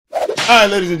Alright,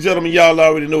 ladies and gentlemen, y'all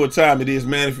already know what time it is,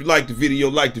 man. If you like the video,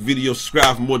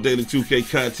 subscribe for more daily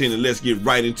 2K content, and let's get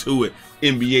right into it.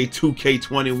 NBA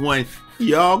 2K21,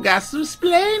 y'all got some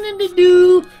explaining to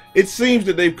do. It seems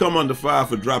that they've come under fire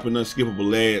for dropping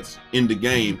unskippable ads in the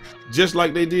game, just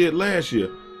like they did last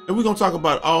year. And we're going to talk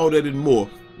about all that and more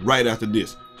right after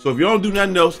this. So if you don't do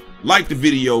nothing else, like the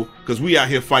video, because we out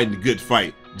here fighting the good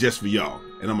fight just for y'all.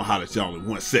 And I'm going to holler at y'all in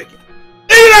 1 second.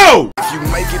 If you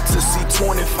make it to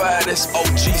C25, that's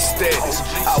OG status.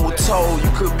 I was told you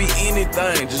could be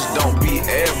anything, just don't be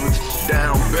average.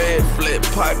 Down bad, flat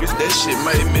pockets, that shit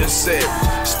made me a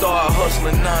savage. Start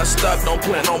hustling non-stop, don't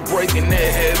plan on breaking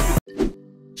that habit.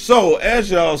 So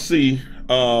as y'all see,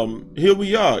 here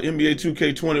we are, NBA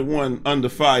 2K21 under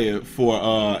fire for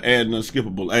adding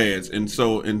unskippable ads. And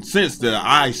since that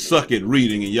I suck at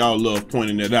reading and y'all love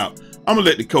pointing that out, I'm gonna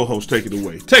let the co-host take it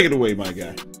away. Take it away, my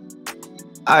guy.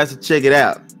 All right, so check it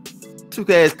out. 2K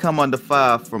has come under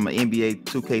fire from an NBA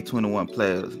 2K21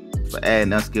 players for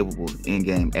adding unskippable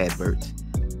in-game adverts.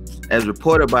 As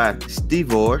reported by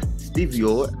Stevie Ord.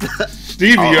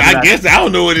 I guess I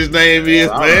don't know what his name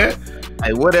is, man.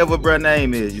 Hey, whatever bro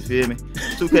name is, you feel me?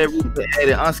 2K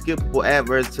added unskippable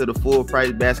adverts to the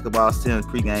full-price basketball center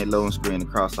pregame loading screen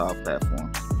across all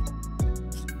platforms.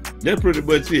 That's pretty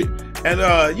much it.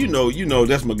 And you know,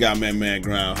 that's my guy,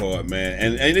 ManmanGrindHard,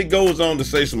 man. And it goes on to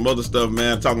say some other stuff,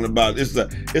 man, talking about it's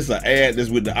an ad that's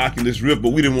with the Oculus Rift, but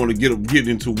we didn't want to get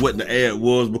into what the ad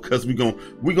was because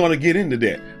we're gonna get into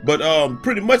that. But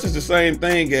pretty much it's the same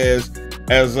thing as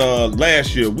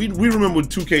last year. We remember when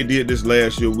 2K did this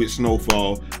last year with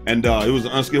Snowfall, and it was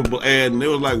an unskippable ad, and they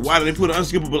was like, why did they put an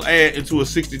unskippable ad into a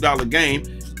 $60 game?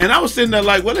 And I was sitting there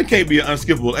like, well, it can't be an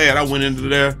unskippable ad. I went into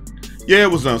there. Yeah,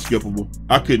 it was unskippable.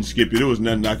 I couldn't skip it. There was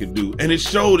nothing I could do. And it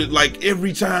showed it like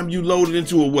every time you loaded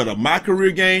into a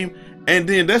MyCAREER game, and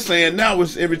then that's saying now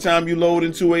it's every time you load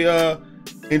into a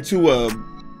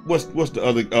what's the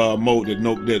other mode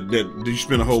that you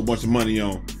spend a whole bunch of money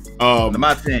on? The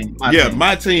My Team.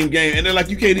 My Team game. And they're like,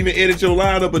 you can't even edit your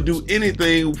lineup or do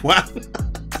anything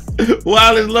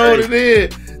while it's loaded in.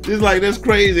 It's like, that's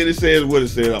crazy. And it says what it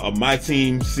said, My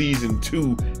Team Season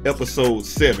 2 Episode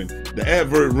 7. The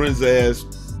advert runs as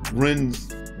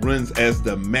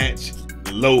the match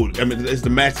load. I mean, as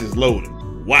the match is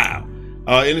loading. Wow.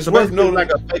 And it's worth noting, like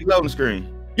a fake loading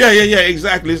screen. Yeah,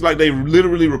 exactly. It's like they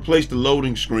literally replaced the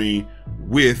loading screen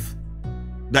with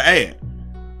the ad.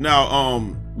 Now,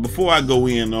 before I go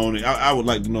in on it, I would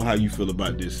like to know how you feel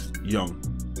about this,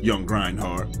 young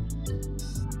Grindhard.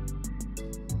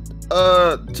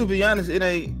 To be honest,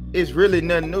 it's really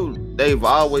nothing new. They've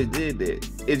always did that.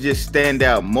 It just stand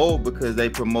out more because they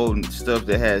promoting stuff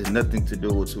that has nothing to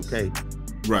do with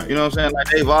 2K. Right. You know what I'm saying? Like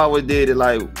they've always did it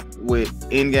like with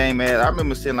in-game ads. I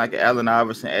remember seeing like an Allen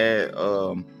Iverson ad,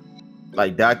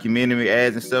 like documentary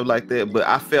ads and stuff like that. But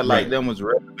I felt like them was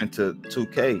relevant to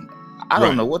 2K. I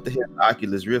don't know what the hell the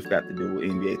Oculus Rift got to do with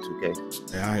NBA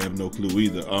 2K. I have no clue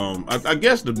either. I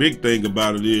guess the big thing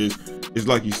about it is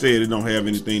like you said, it don't have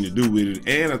anything to do with it.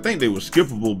 And I think they were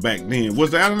skippable back then.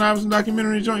 Was the Allen Iverson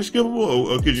documentary joint skippable,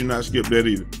 or could you not skip that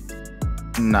either?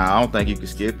 Nah, I don't think you can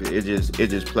skip it. It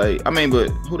just played. I mean, but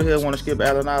who the hell want to skip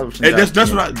Allen Iverson? Hey, that's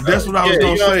what I was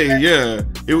gonna say. Yeah,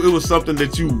 it was something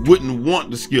that you wouldn't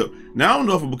want to skip. Now I don't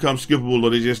know if it becomes skippable or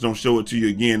they just don't show it to you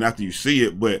again after you see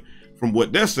it, but from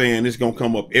what they're saying, it's gonna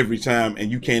come up every time,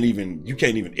 and you can't even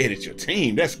edit your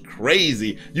team. That's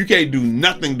crazy. You can't do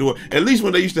nothing to it. At least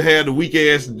when they used to have the weak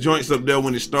ass joints up there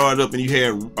when it started up, and you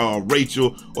had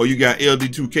Rachel or you got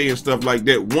LD2K and stuff like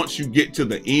that. Once you get to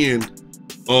the end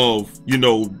of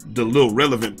the little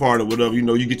relevant part or whatever,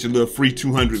 you get your little free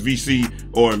 200 VC,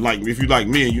 or like if you like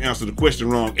me and you answer the question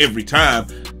wrong every time,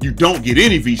 you don't get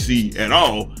any VC at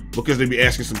all because they be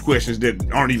asking some questions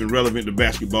that aren't even relevant to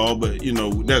basketball. But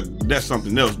that's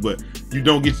something else. But you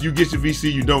get your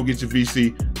VC, you don't get your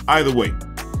VC. Either way,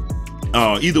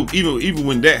 even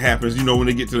when that happens, when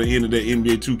they get to the end of that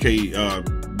NBA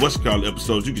 2K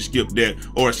episodes, you can skip that,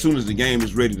 or as soon as the game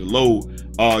is ready to load,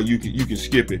 you can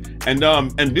skip it. And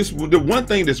the one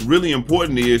thing that's really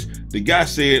important is the guy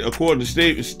said, according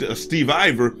to Steve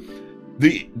Ivor,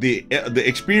 the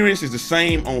experience is the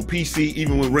same on PC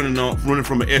even when running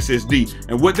from an SSD.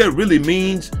 And what that really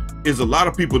means is a lot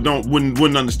of people wouldn't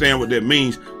understand what that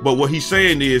means. But what he's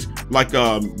saying is, like,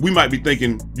 you might be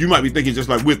thinking just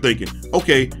like we're thinking,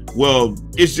 okay, well,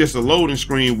 it's just a loading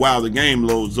screen while the game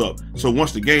loads up. So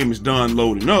once the game is done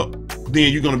loading up,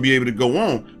 then you're gonna be able to go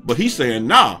on. But he's saying,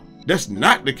 nah, that's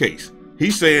not the case.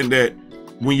 He's saying that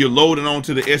when you're loading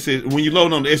onto the when you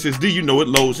load on the SSD, it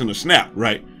loads in a snap,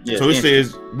 right? Yeah, so it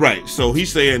says, right. So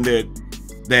he's saying that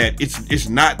that it's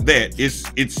not that.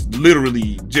 It's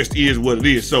literally just is what it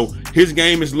is. So his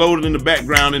game is loaded in the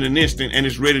background in an instant and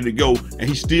it's ready to go, and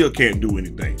he still can't do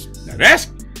anything. Now that's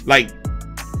like,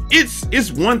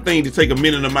 it's one thing to take a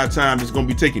minute of my time that's gonna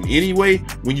be taken anyway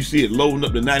when you see it loading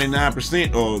up to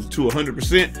 99% or to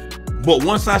 100%. But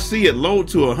once I see it load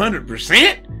to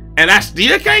 100% and I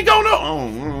still can't go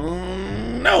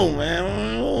no,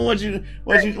 man. What you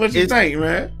think,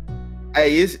 man?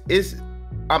 Hey,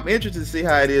 I'm interested to see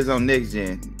how it is on next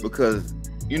gen, because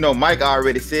you know Mike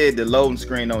already said the loading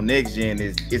screen on next gen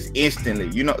is instantly,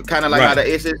 you know, kind of like how the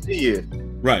SSD is.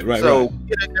 Right. So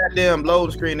get a goddamn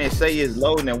loading screen that say it's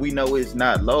loading and we know it's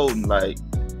not loading. Like,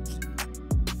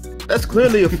 that's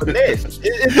clearly a finesse.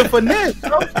 It's a finesse,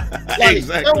 bro. Like,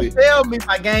 exactly. Don't tell me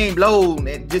my game loading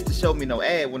and just to show me no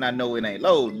ad when I know it ain't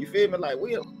loading. You feel me? Like, I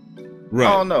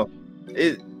don't know.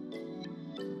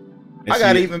 I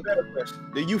got an even better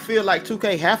question. Do you feel like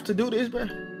 2K have to do this, bro?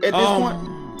 At this point?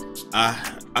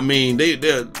 I mean,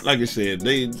 they're like I said,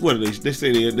 they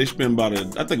say they spend about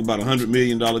I think about $100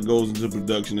 million goes into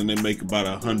production, and they make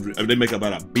about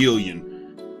 $1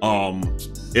 billion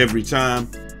every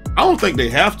time. I don't think they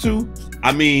have to.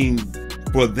 I mean,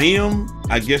 for them,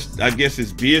 I guess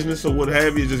it's business or what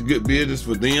have you. It's just good business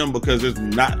for them because there's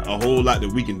not a whole lot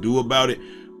that we can do about it.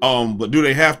 But do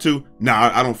they have to?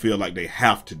 Nah, I don't feel like they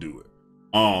have to do it.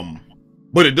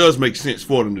 But it does make sense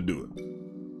for them to do it.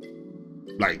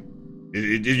 Like,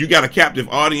 you got a captive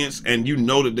audience, and you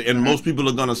know that, and most people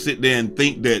are gonna sit there and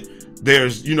think that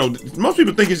there's, you know, most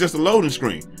people think it's just a loading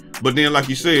screen. But then, like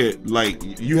you said,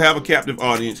 like, you have a captive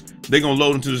audience, they're gonna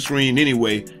load into the screen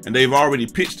anyway, and they've already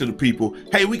pitched to the people,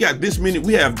 hey, we got this many,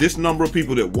 we have this number of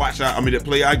people that that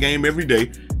play our game every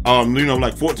day. You know,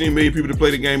 like 14 million people that play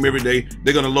the game every day.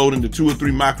 They're gonna load into 2 or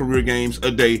 3 MyCAREER games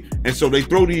a day, and so they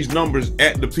throw these numbers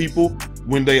at the people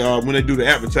when they do the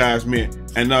advertisement.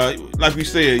 And like we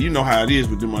said, you know how it is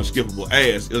with them unskippable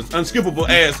ads. Unskippable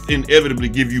ads inevitably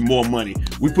give you more money.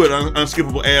 We put an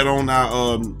unskippable ad on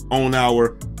our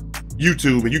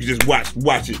YouTube, and you can just watch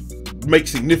it make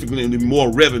significantly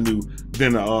more revenue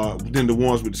than the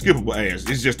ones with the skippable ads.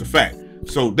 It's just a fact.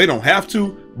 So they don't have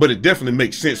to, but it definitely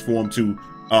makes sense for them to,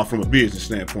 from a business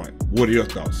standpoint. What are your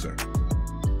thoughts, sir?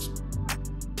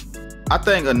 I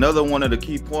think another one of the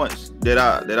key points that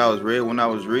I was read when I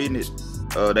was reading it,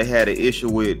 they had an issue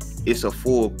with it's a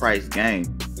full price game.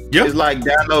 Yep. It's like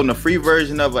downloading a free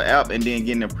version of an app and then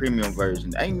getting a premium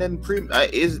version. Ain't nothing free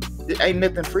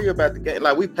about the game.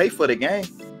 Like, we pay for the game.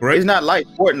 Right. It's not like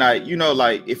Fortnite. You know,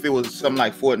 like if it was something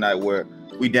like Fortnite where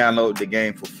we download the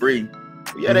game for free,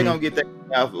 yeah, they're gonna get that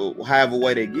however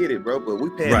way they get it, bro. But we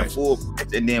paying the full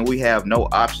price, and then we have no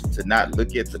option to not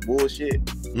look at the bullshit.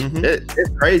 It's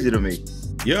crazy to me.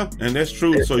 Yeah, and that's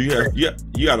true. So you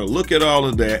got to look at all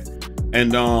of that, and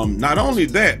not only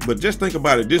that, but just think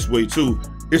about it this way too.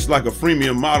 It's like a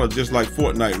freemium model, just like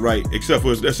Fortnite, right? Except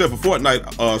for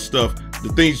Fortnite stuff, the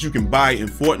things you can buy in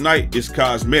Fortnite is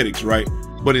cosmetics, right?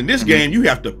 But in this game, you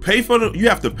have to pay for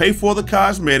the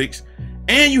cosmetics,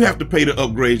 and you have to pay to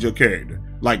upgrade your character.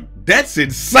 Like, that's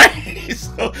insane.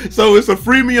 So it's a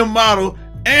freemium model,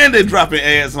 and they're dropping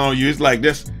ads on you. It's like,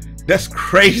 that's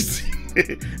crazy.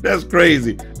 That's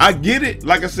crazy. I get it.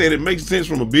 Like I said, it makes sense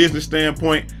from a business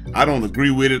standpoint. I don't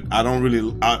agree with it. I don't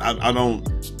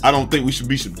think we should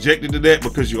be subjected to that,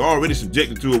 because you're already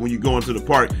subjected to it when you go into the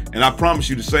park. And I promise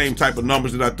you, the same type of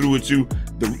numbers that I threw at you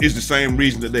is the same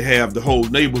reason that they have the whole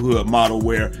neighborhood model,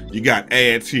 where you got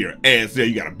ads here, ads there,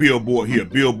 you got a billboard here,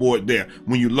 billboard there.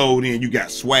 When you load in, you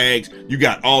got swags, you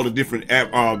got all the different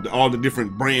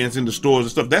brands in the stores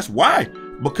and stuff. That's why,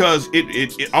 because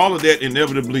it all of that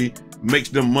inevitably makes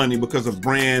them money because of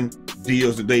brand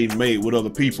deals that they've made with other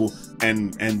people,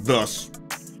 and thus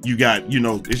you got, you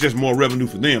know, it's just more revenue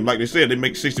for them. Like they said, they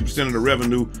make 60% of the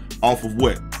revenue off of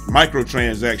what?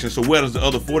 Microtransactions. So where does the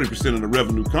other 40% of the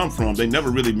revenue come from? They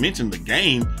never really mentioned the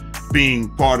game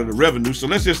being part of the revenue. So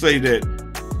let's just say that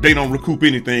they don't recoup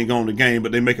anything on the game,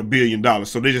 but they make $1 billion.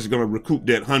 So they're just gonna recoup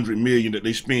that $100 million that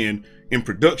they spend in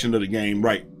production of the game,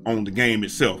 right, on the game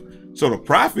itself. So the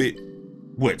profit,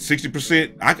 what,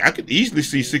 60%? I could easily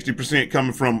see 60%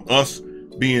 coming from us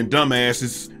being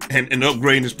dumbasses and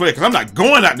upgrading this player, because I'm not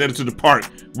going out there to the park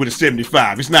with a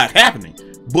 75. It's not happening.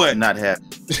 But not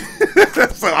happening.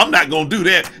 So I'm not gonna do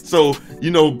that. So,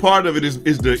 you know, part of it is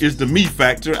the me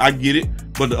factor. I get it.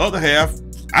 But the other half,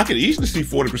 I could easily see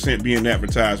 40% being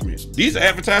advertisements. These are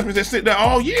advertisements that sit there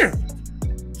all year.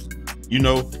 You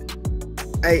know.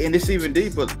 Hey, and it's even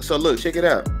deeper. So look, check it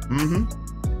out.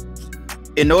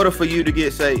 In order for you to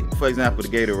get, say, for example, the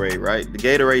Gatorade, right? The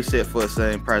Gatorade set for the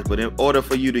same price, but in order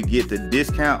for you to get the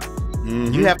discount,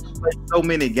 You have to play so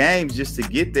many games just to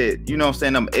get that, you know what I'm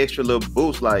saying, them extra little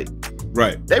boosts. Like,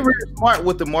 right. They really smart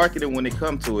with the marketing when it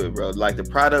comes to it, bro. Like the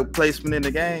product placement in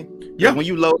the game. Yeah. When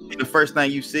you load in, the first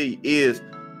thing you see is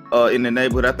in the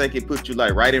neighborhood. I think it puts you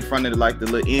like right in front of like the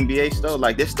little NBA store.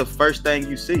 Like that's the first thing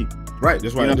you see. Right.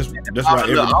 That's why. You know, that's why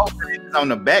on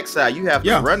the backside you have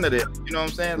to run to them. You know what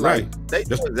I'm saying? Like, right. They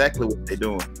know exactly what they're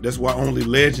doing. That's why only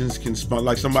legends can spawn.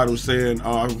 Like somebody was saying,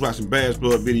 I was watching Bad's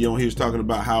Blood video, and he was talking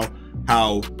about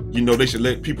how you know they should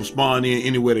let people spawn in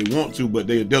anywhere they want to, but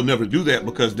they'll never do that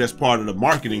because that's part of the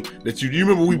marketing. That you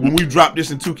remember when we dropped this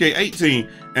in 2K18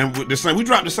 and we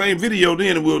dropped the same video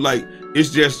then, and we were like, it's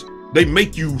just they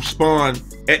make you spawn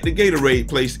at the Gatorade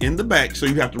place in the back, so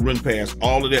you have to run past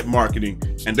all of that marketing,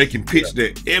 and they can pitch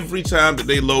that every time that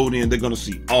they load in, they're gonna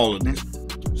see all of this.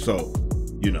 So,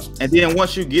 you know. And then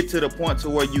once you get to the point to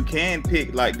where you can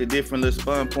pick like the different little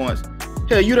spawn points,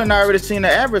 hell, you done already seen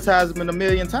the advertisement a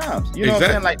million times. You know what I'm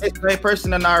saying? Like that same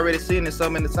person done already seen it so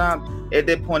many times. At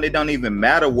that point, it don't even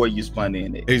matter where you spawn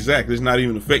in it. Exactly, it's not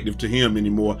even effective to him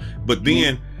anymore. But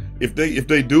then, if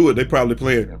they do it, they probably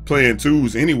playing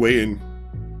twos anyway, and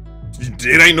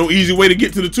it ain't no easy way to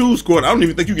get to the twos court. I don't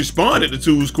even think you can spawn at the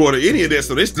twos court or any of that.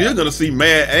 So they're still gonna see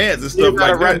mad ads and stuff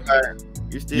like that.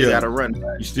 You still gotta run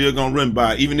by it. You still gonna run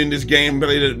by it. Even in this game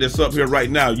that's up here right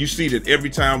now, you see that every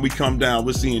time we come down,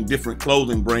 we're seeing different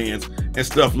clothing brands and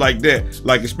stuff like that.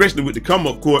 Like especially with the come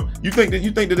up court. You think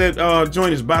that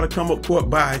joint is by the come up court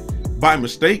by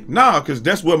mistake? Nah, because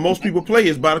that's what most people play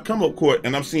is by the come up court.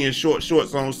 And I'm seeing shorts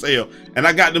on sale, and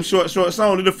I got them shorts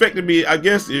on. It affected me, I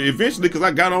guess, eventually because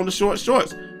I got on the shorts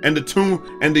and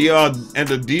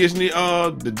the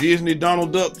Disney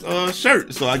Donald Duck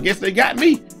shirt. So I guess they got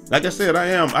me. Like I said, I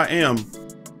am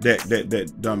that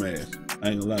dumbass. I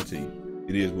ain't gonna lie to you.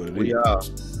 It is what it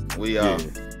is. We are.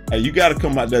 Hey, you gotta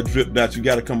come out that drip dot. You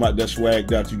gotta come out that swag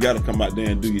dot. You gotta come out there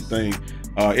and do your thing.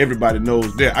 Everybody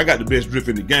knows that I got the best drip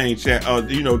in the game, chat.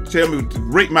 You know, tell me to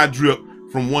rate my drip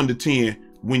from 1 to 10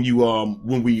 when you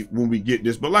when we get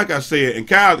this. But like I said, and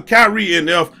Kyrie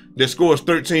NF that scores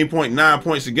 13.9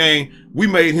 points a game, we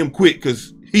made him quit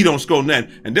because he don't score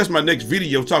nothing. And that's my next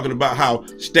video talking about how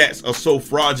stats are so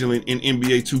fraudulent in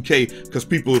NBA 2K because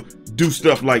people do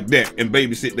stuff like that and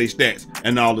babysit their stats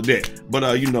and all of that.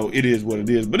 But you know, it is what it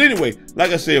is. But anyway,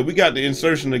 like I said, we got the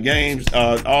insertion of games,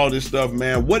 all this stuff,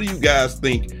 man. What do you guys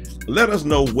think? Let us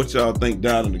know what y'all think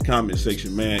down in the comment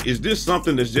section, man. Is this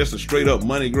something that's just a straight up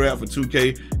money grab for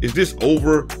 2K? Is this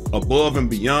over, above, and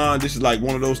beyond? This is like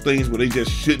one of those things where they just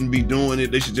shouldn't be doing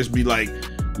it. They should just be like,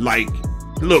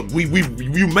 look,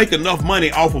 you make enough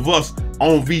money off of us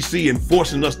on VC and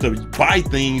forcing us to buy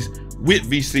things with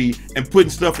VC and putting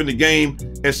stuff in the game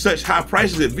at such high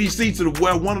prices at VC to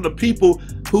where one of the people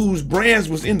whose brands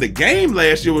was in the game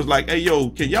last year was like, hey, yo,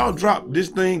 can y'all drop this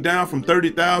thing down from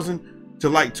 30,000 to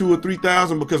like 2,000 or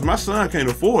 3,000 because my son can't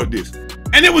afford this.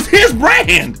 And it was his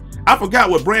brand. I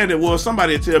forgot what brand it was.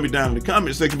 Somebody tell me down in the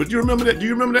comment section. But you remember that? Do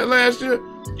you remember that last year?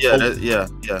 Yeah, yeah.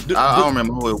 I don't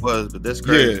remember who it was, but that's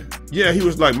crazy. Yeah. He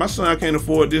was like, my son can't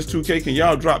afford this 2K. Can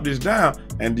y'all drop this down?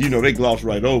 And you know, they glossed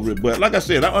right over it. But like I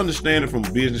said, I understand it from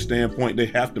a business standpoint. They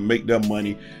have to make their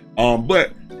money.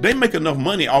 But they make enough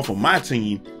money off of my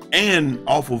team and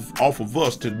off of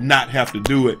us to not have to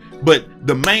do it. But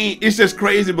it's just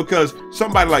crazy because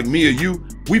somebody like me or you,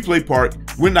 we play Park,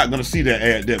 we're not gonna see that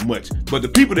ad that much. But the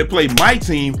people that play my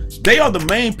team, they are the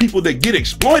main people that get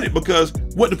exploited because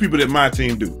what the people that my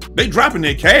team do? They dropping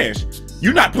their cash.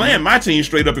 You're not playing my team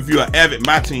straight up if you're an avid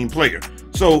my team player.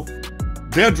 So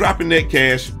they're dropping that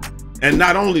cash, and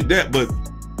not only that, but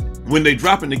when they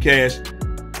dropping the cash,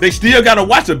 they still gotta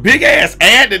watch a big ass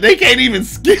ad that they can't even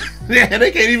skip. They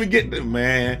can't even get them,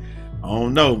 man. I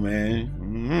don't know,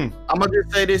 man. I'm gonna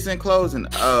just say this in closing.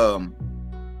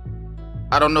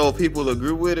 I don't know if people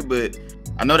agree with it, but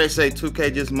I know they say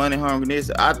 2K just money hungry.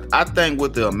 I think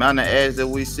with the amount of ads that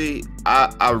we see,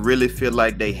 I really feel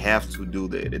like they have to do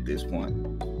that at this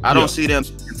point. I don't see them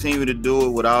continue to do it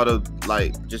with all the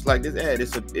just like this ad.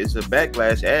 It's a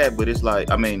backlash ad, but it's like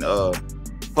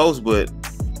post, but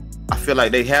I feel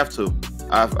like they have to.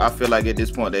 I feel like at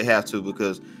this point they have to,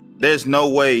 because there's no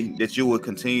way that you would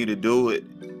continue to do it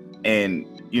and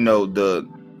you know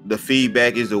the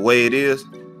feedback is the way it is.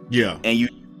 Yeah. And you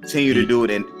continue to do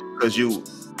it and because you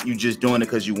just doing it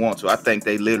because you want to. I think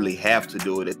they literally have to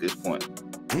do it at this point.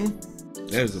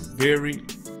 That is a very,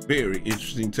 very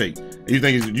interesting take. You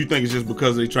think it's just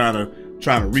because they're trying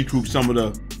to recoup some of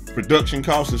the production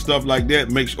costs and stuff like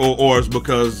that? Or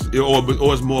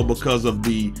it's more because of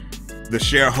the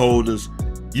shareholders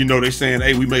you know, they saying,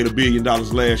 hey, we made $1 billion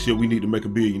last year. We need to make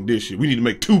 $1 billion this year. We need to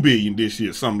make $2 billion this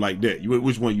year, something like that.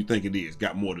 Which one you think it is?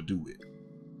 Got more to do with?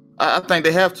 I think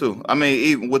they have to. I mean,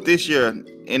 even with this year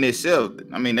in itself,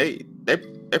 I mean,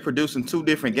 they're producing 2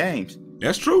 different games.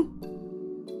 That's true.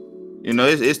 You know,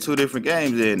 it's 2 different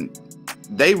games, and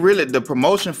they really, the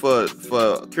promotion for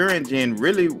current gen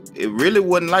it really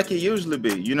wasn't like it usually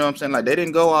be. You know what I'm saying? Like, they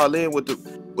didn't go all in with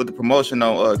the promotion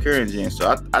on current gen.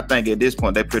 So I think at this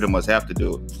point they pretty much have to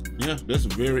do it. Yeah, that's a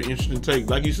very interesting take.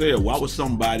 Like you said, why would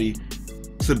somebody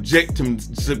subject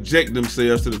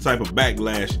themselves to the type of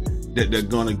backlash that they're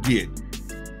gonna get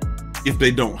if they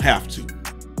don't have to?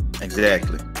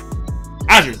 Exactly.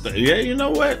 I just think, yeah, you know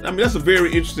what? I mean, that's a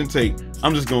very interesting take.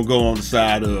 I'm just gonna go on the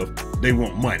side of they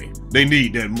want money. They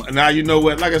need that money. Now, you know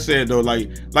what? Like I said though, like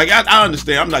I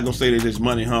understand. I'm not gonna say that it's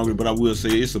money hungry, but I will say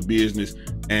it's a business,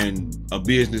 and a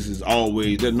business is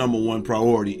always their #1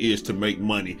 priority is to make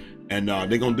money, and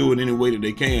they're gonna do it any way that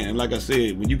they can. And like I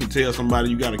said, when you can tell somebody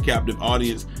you got a captive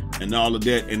audience and all of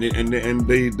that, and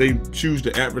they choose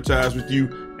to advertise with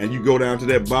you, and you go down to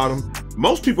that bottom,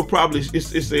 most people probably it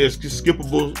says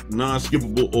skippable,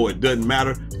 non-skippable, or it doesn't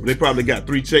matter. But they probably got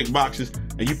 3 check boxes,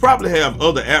 and you probably have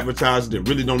other advertisers that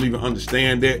really don't even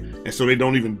understand that, and so they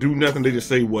don't even do nothing. They just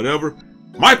say whatever.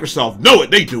 Microsoft know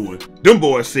what they doing. Them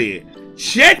boys said,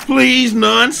 check please,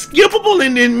 non-skippable,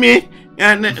 and then me,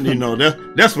 and you know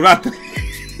that's what I think.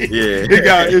 Yeah,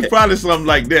 it's probably something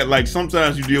like that. Like,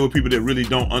 sometimes you deal with people that really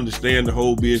don't understand the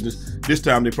whole business. This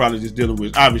time they probably just dealing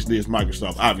with, obviously it's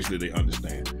Microsoft, obviously they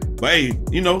understand. But hey,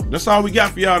 you know, that's all we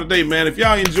got for y'all today, man. If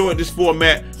y'all enjoyed this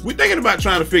format, we're thinking about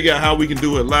trying to figure out how we can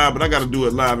do it live, but I got to do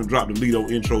it live and drop the Lido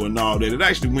intro and all that. It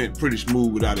actually went pretty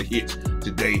smooth without a hitch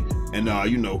today. And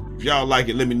you know, if y'all like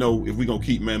it, let me know if we're gonna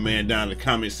keep Man down in the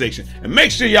comment section. And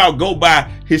make sure y'all go by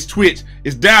his Twitch.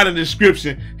 It's down in the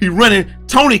description. He running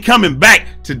Tony coming back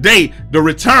today. The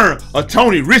return of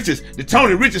Tony Riches. The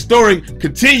Tony Riches story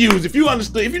continues. If you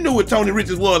understood, if you knew what Tony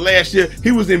Riches was last year,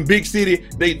 he was in big city.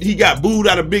 He got booed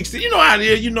out of big city. You know how it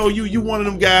is. You know, you one of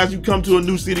them guys. You come to a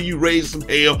new city, you raise some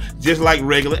hell just like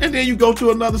regular, and then you go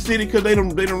to another city because they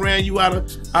done ran you out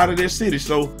of their city.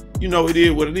 So, you know, it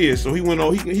is what it is. So he went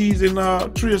on. He's in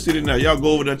Trill City now. Y'all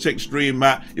go over there, check the stream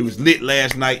out. It was lit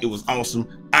last night. It was awesome.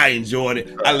 I enjoyed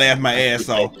it. I laughed my ass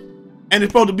off. And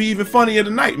it's supposed to be even funnier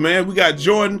tonight, man. We got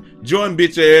Jordan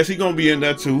bitch ass. He gonna be in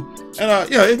there too. And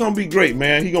yeah, it's gonna be great,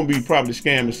 man. He gonna be probably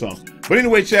scamming something. But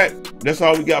anyway, chat, that's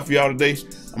all we got for y'all today.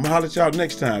 I'm gonna holler at y'all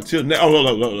next time. Till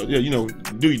yeah, you know,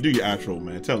 do your outro,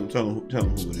 man. Tell them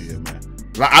who it is, man.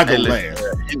 I go last.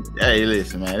 Hey,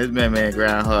 listen, man. This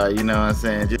ManmanGrindHard. You know what I'm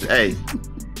saying? Just hey,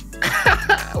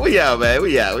 we out, man.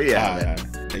 We out, man.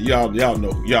 And y'all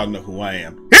know who I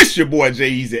am. It's your boy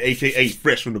Eazy, aka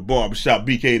Fresh from the Barbershop,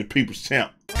 BK the People's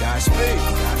Champ.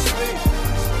 Godspeed.